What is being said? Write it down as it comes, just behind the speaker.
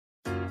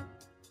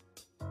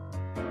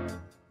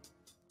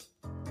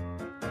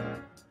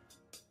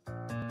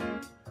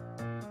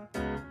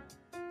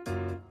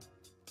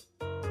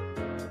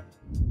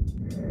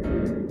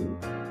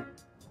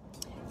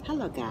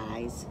Hello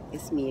guys,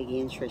 it's me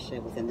again,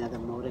 Trisha, with another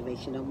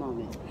motivational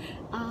moment.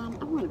 I'm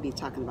going to be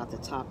talking about the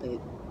topic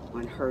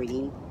on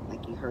hurting,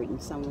 like you hurting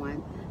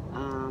someone.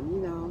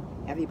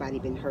 Everybody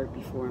been hurt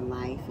before in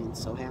life, and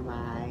so have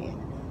I,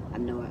 and I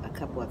know a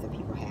couple other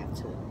people have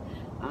too.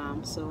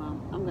 I'm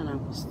going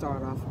to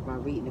start off by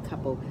reading a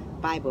couple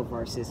Bible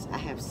verses. I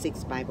have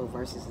 6 Bible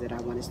verses that I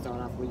want to start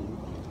off reading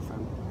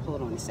from.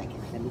 Hold on a second,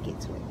 let me get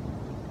to it.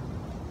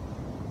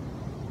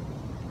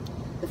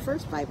 The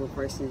first Bible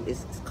verse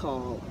is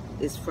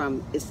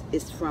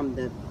from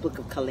the book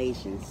of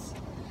Galatians.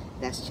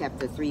 That's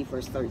chapter 3,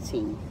 verse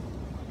 13.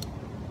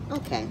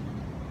 Okay,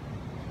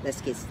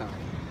 let's get started.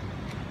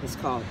 It's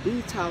called,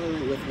 "Be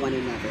tolerant with one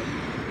another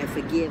and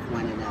forgive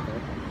one another.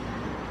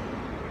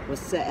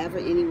 Whatsoever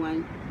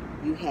anyone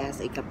you has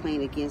a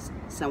complaint against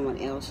someone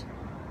else,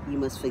 you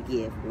must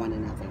forgive one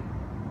another,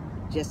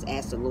 just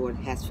as the Lord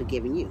has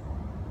forgiven you."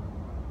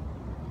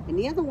 And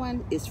the other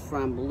one is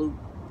from Luke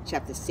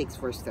chapter 6,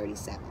 verse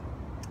 37.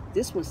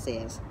 This one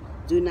says,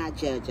 "Do not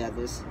judge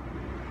others,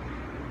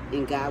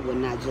 and God will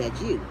not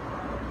judge you.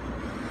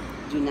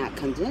 Do not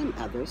condemn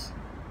others,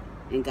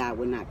 and God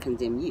will not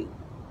condemn you.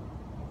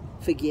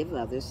 Forgive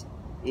others,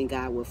 and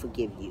God will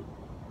forgive you."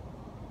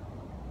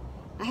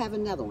 I have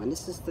another one.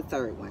 This is the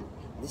third one.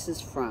 This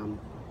is from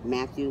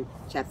Matthew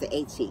chapter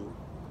 18.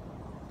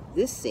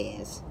 This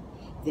says,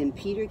 "Then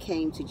Peter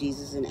came to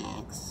Jesus and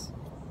asked,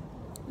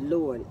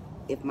 'Lord,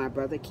 if my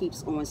brother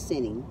keeps on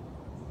sinning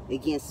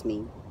against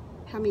me,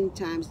 how many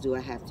times do I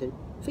have to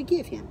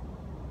forgive him?'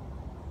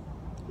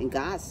 And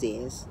God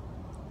says,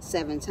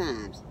 7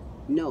 times.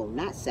 "No,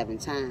 not 7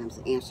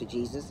 times, answered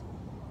Jesus,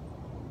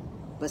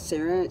 but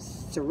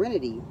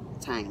serenity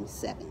times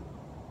 7.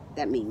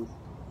 That means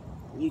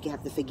you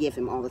have to forgive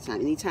him all the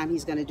time. Anytime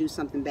he's going to do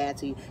something bad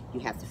to you,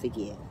 you have to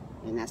forgive.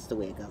 And that's the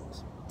way it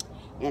goes.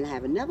 And I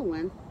have another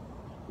one.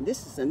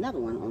 This is another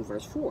one on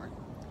verse 4.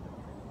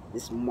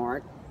 This is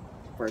Mark,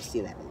 verse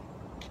 11.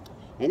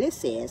 And it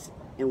says,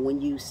 "And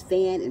when you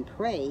stand and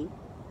pray,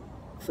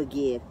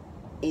 forgive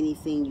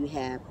anything you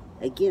have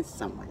against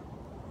someone,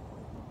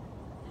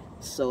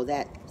 so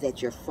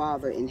that your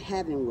Father in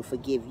heaven will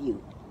forgive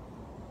you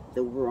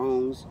the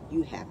wrongs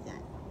you have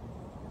done."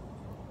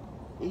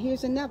 And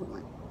here's another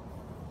one.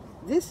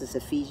 This is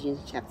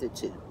Ephesians chapter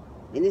 2.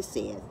 And it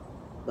says,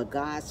 "But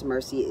God's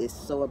mercy is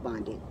so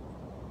abundant,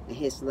 and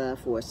his love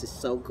for us is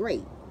so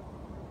great.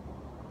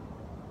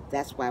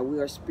 That's why we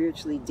are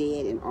spiritually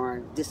dead in our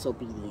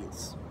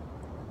disobedience.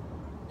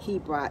 He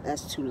brought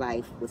us to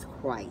life with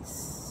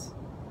Christ.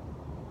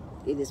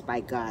 It is by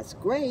God's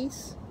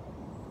grace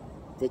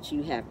that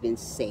you have been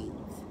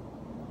saved."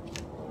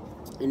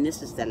 And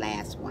this is the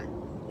last one.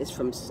 It's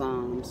from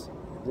Psalms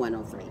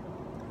 103.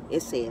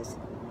 It says,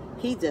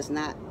 "He does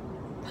not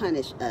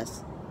punish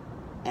us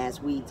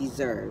as we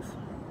deserve,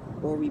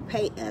 or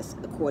repay us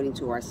according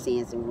to our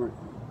sins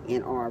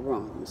and our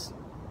wrongs."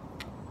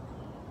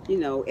 You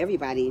know,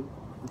 everybody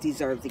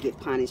deserves to get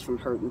punished from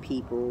hurting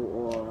people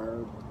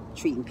or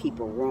treating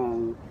people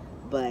wrong,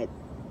 but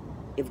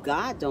if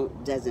God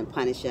doesn't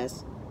punish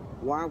us,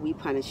 why are we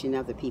punishing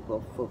other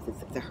people for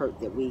the hurt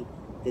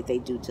that they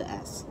do to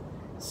us?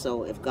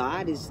 So if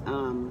God is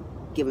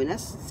giving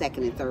us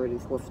second and third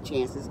and fourth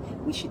chances,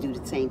 we should do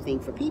the same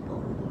thing for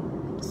people.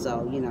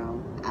 So,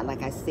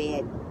 like I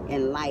said,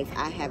 in life,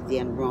 I have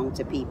done wrong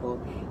to people,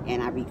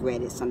 and I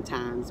regret it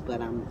sometimes, but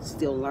I'm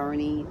still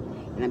learning,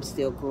 and I'm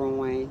still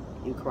growing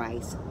in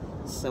Christ.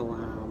 So,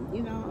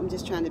 I'm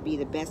just trying to be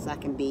the best I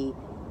can be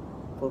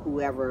for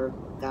whoever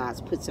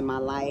God puts in my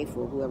life,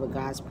 or whoever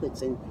God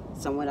puts in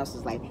someone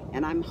else's life.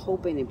 And I'm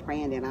hoping and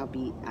praying that I'll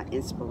be an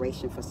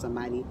inspiration for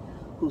somebody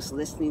who's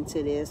listening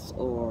to this,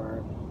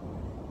 or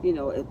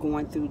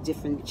going through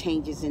different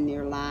changes in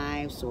their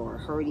lives, or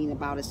hurting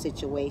about a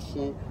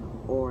situation,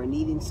 or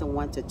needing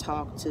someone to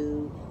talk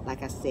to.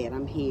 Like I said,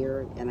 I'm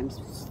here, and I'm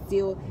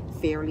still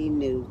fairly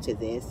new to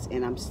this,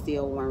 and I'm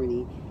still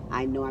learning.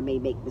 I know I may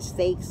make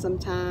mistakes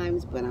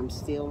sometimes, but I'm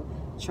still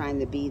trying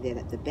to be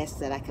the best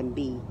that I can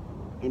be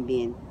in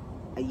being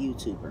a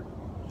YouTuber.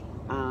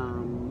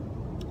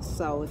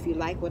 So if you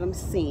like what I'm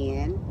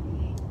saying,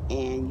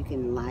 and you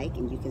can like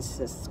and you can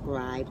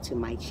subscribe to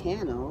my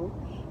channel,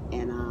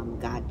 and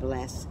God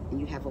bless, and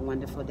you have a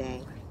wonderful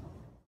day.